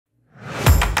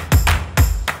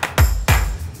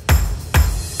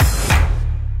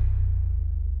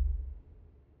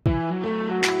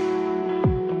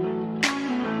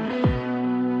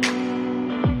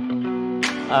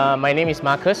My name is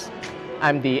Marcus.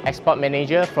 I'm the export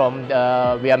manager from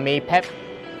we are MayPap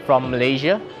from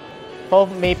Malaysia. For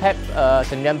MayPap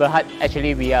Sdn Bhd,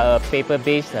 actually we are a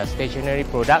paper-based stationery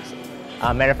products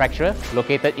manufacturer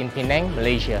located in Penang,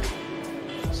 Malaysia.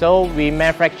 So we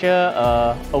manufacture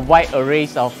a wide array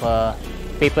of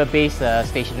paper-based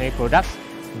stationery products,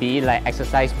 be it like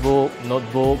exercise book,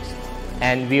 notebooks,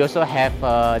 and we also have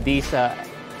our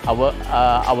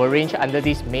range under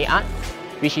this MayArt,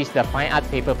 which is the fine art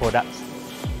paper products.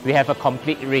 We have a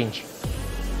complete range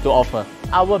to offer.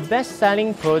 Our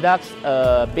best-selling products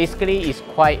basically is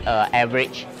quite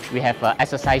average. We have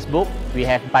exercise book, we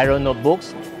have Biro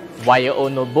notebooks, wire-o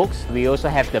notebooks. We also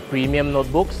have the premium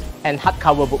notebooks and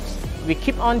hardcover books. We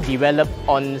keep on develop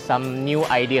on some new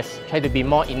ideas, try to be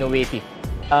more innovative.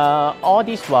 All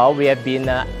this while, we have been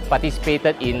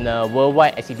participated in a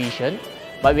worldwide exhibition,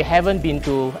 but we haven't been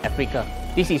to Africa.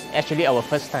 This is actually our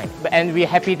first time, and we're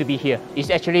happy to be here. It's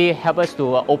actually helped us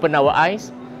to open our eyes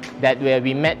that where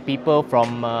we met people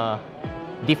from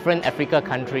different Africa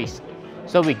countries.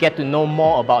 So we get to know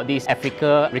more about these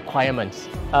Africa requirements.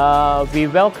 We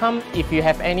welcome if you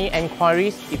have any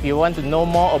inquiries, if you want to know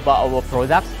more about our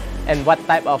products and what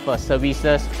type of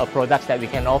services or products that we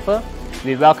can offer.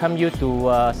 We welcome you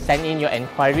to send in your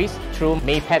inquiries through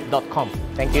maypap.com.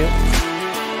 Thank you.